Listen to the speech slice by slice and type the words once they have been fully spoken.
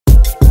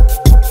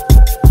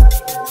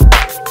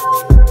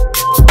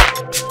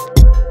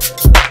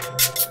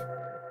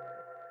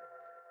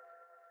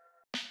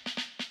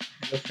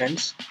Hello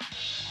friends,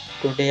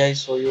 today I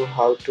show you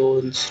how to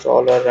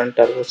install or run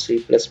Turbo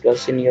C++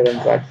 in your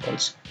Android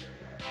phones.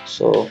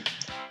 So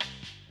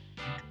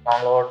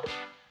download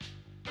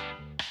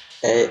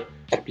a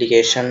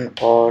application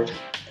or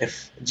a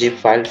zip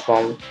file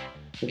from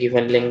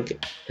given link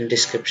in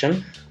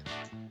description.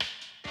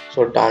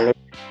 So download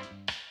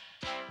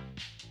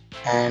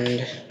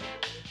and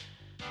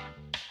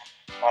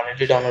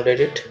already downloaded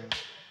it.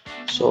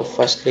 So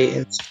firstly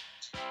install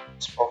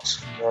this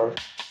box in your.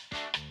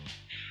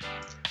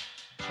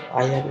 So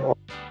I have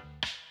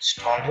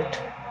installed it.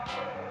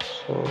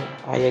 So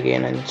I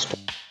again install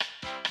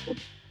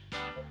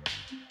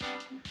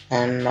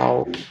and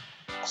now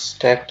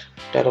extract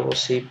Turbo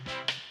C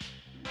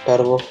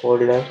Turbo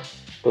folder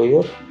to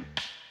your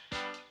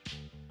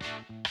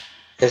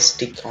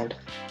SD card.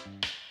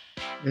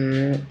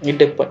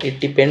 It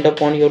depend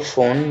upon your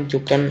phone.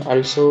 You can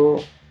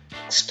also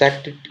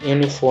extract it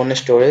in your phone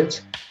storage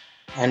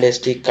and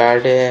SD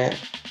card.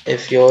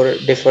 If your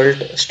default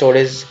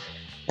storage,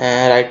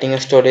 writing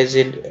storage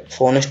in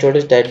phone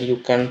storage, that you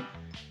can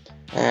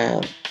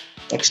uh,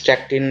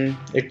 extract in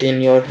it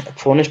in your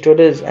phone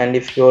storage, and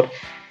if your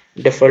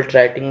default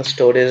writing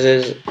storage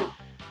is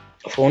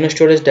phone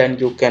storage, then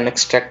you can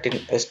extract in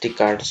SD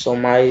card. So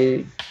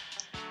my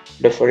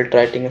default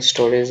writing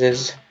storage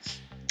is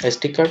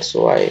SD card,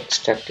 so I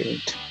extracted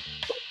it.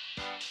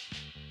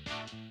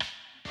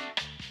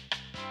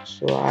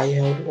 So I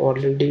have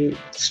already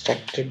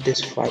extracted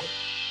this file.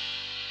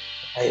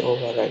 I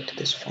overwrite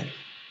this file.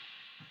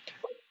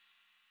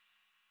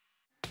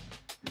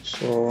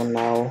 So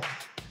now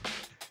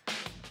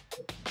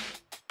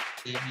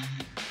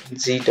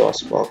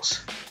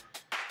gDOSBOX.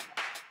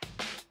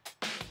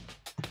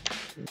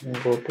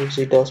 Go to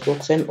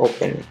gDOSBOX and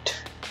open it.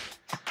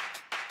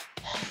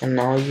 And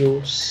now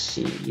you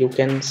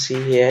can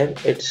see here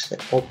it's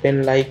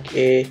open like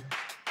a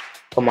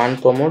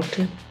command prompt,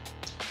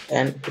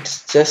 and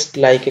it's just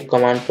like a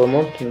command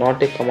prompt,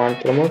 not a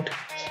command prompt,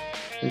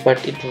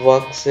 but it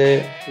works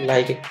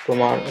like a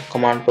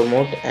command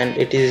prompt, and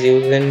it is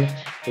used in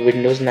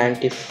Windows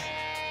 90,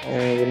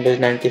 Windows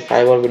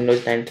 95 or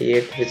Windows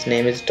 98, which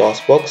name is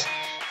DOSBox,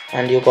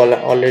 and you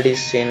already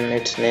seen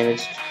its name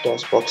is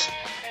DOSBox,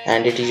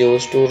 and it is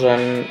used to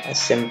run a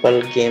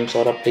simple games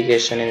or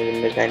application in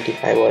Windows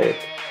 95 or 8.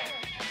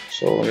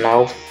 So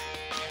now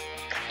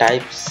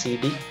type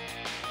cd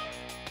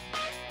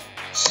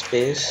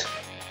space,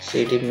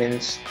 cd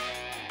means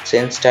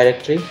change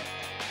directory,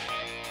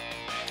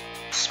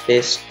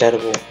 space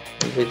turbo,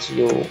 which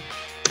you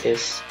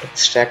is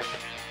extract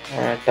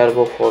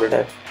turbo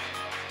folder.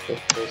 So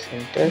press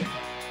enter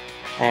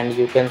and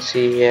you can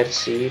see here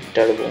C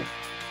turbo.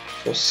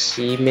 So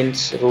C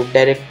means root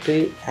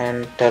directory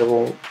and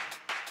turbo,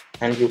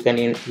 and you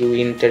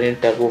enter in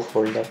turbo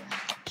folder.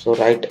 So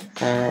write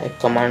a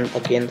command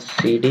again,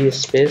 cd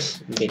space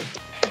bin,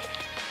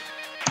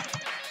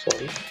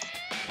 sorry,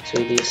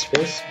 cd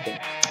space bin.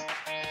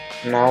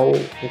 Now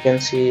you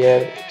can see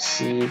here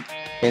C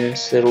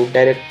means root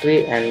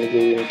directory and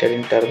you enter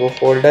in turbo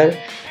folder,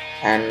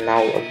 and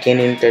now again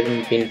enter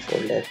in bin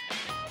folder,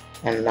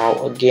 and now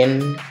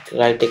again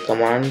write a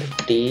command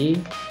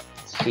t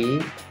c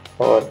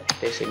or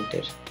press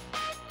enter.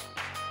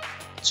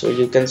 So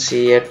you can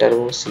see here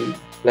turbo C++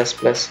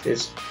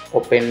 is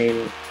open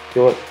in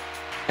your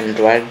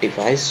Android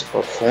device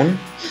or phone.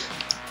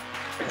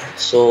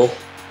 So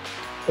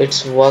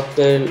it's work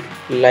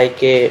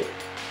like a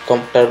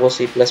turbo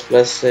C++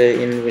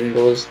 in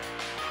Windows,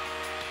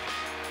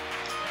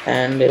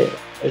 and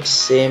it's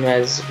same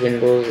as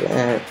Windows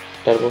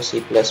turbo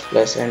C++,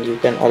 and you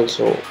can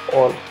also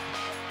all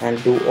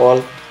and do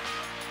all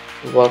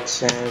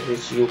works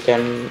which you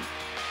can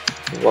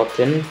work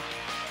in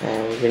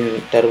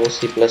turbo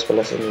C++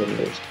 in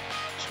Windows.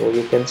 So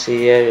you can see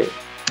here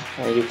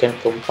you can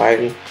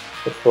compile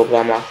a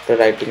program after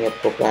writing a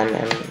program,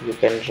 and you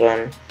can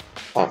run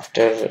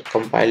after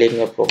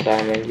compiling a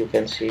program, and you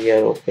can see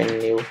here open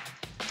new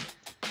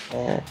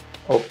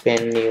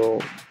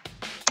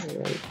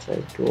try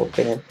to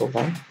open a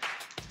program.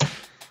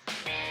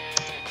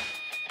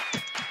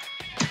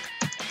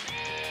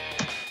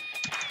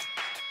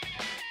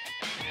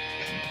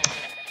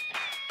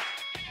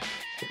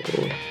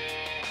 So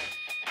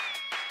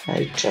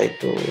I try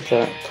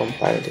to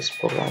compile this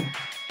program.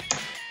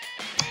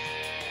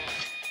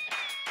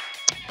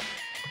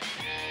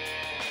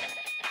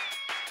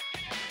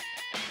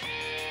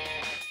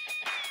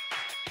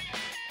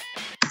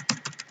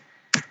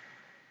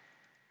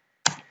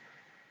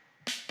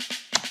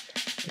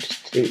 It's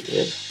 3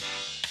 years.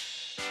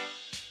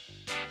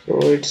 So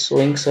it's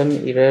showing some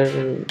error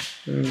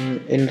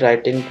in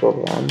writing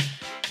program,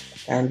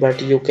 and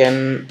but you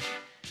can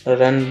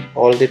run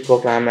all the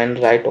program and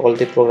write all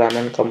the program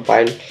and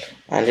compile,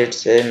 and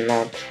it's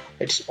not,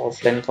 it's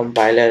offline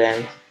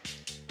compiler,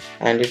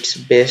 and it's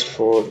best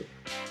for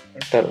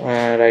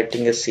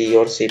writing a C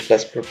or C++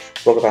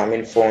 program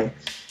in phone.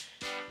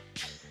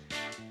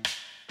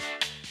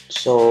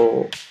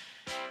 So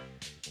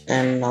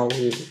and now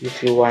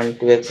if you want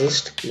to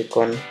exist, click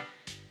on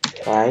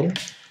file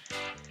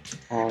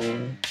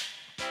and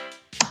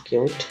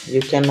execute.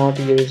 You cannot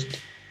use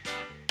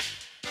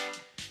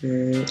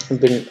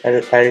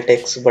alt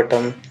text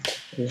button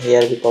in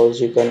here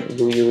because you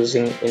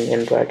using in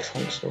Android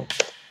phone. So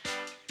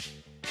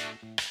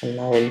and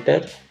now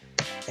enter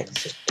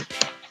exit.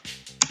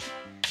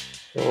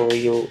 So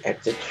you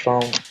exit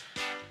from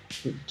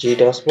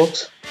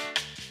gDOSBOX,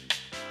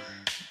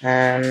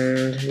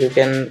 and you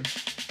can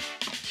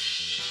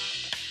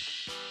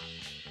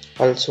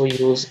also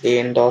use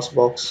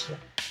gDOSBOX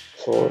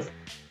for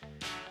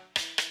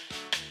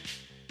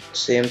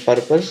same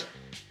purpose.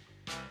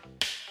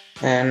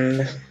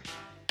 And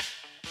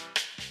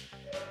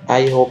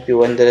I hope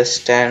you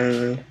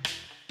understand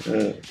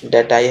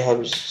that I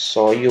have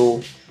saw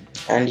you,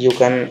 and you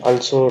can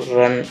also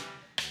run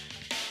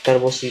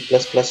Turbo C++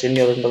 in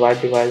your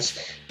Android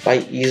device by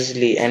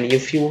easily. And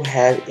if you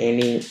have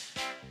any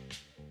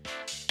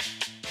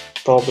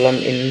problem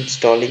in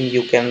installing,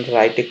 you can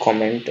write a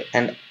comment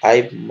and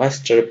I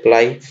must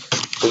reply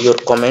to your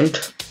comment.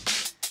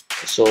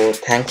 So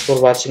thanks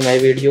for watching my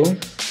video.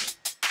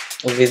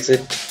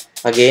 Visit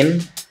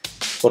again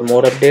for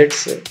more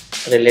updates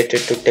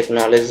related to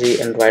technology,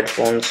 Android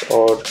phones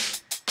or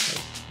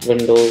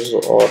Windows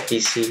or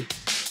PC.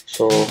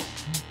 So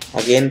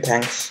again,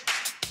 thanks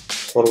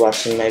for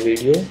watching my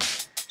video.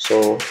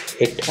 So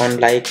hit on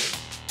like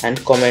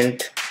and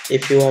comment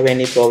if you have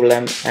any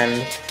problem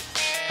and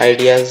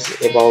ideas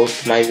about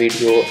my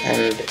video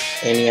and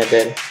any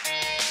other.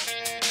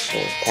 So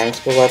thanks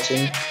for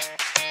watching.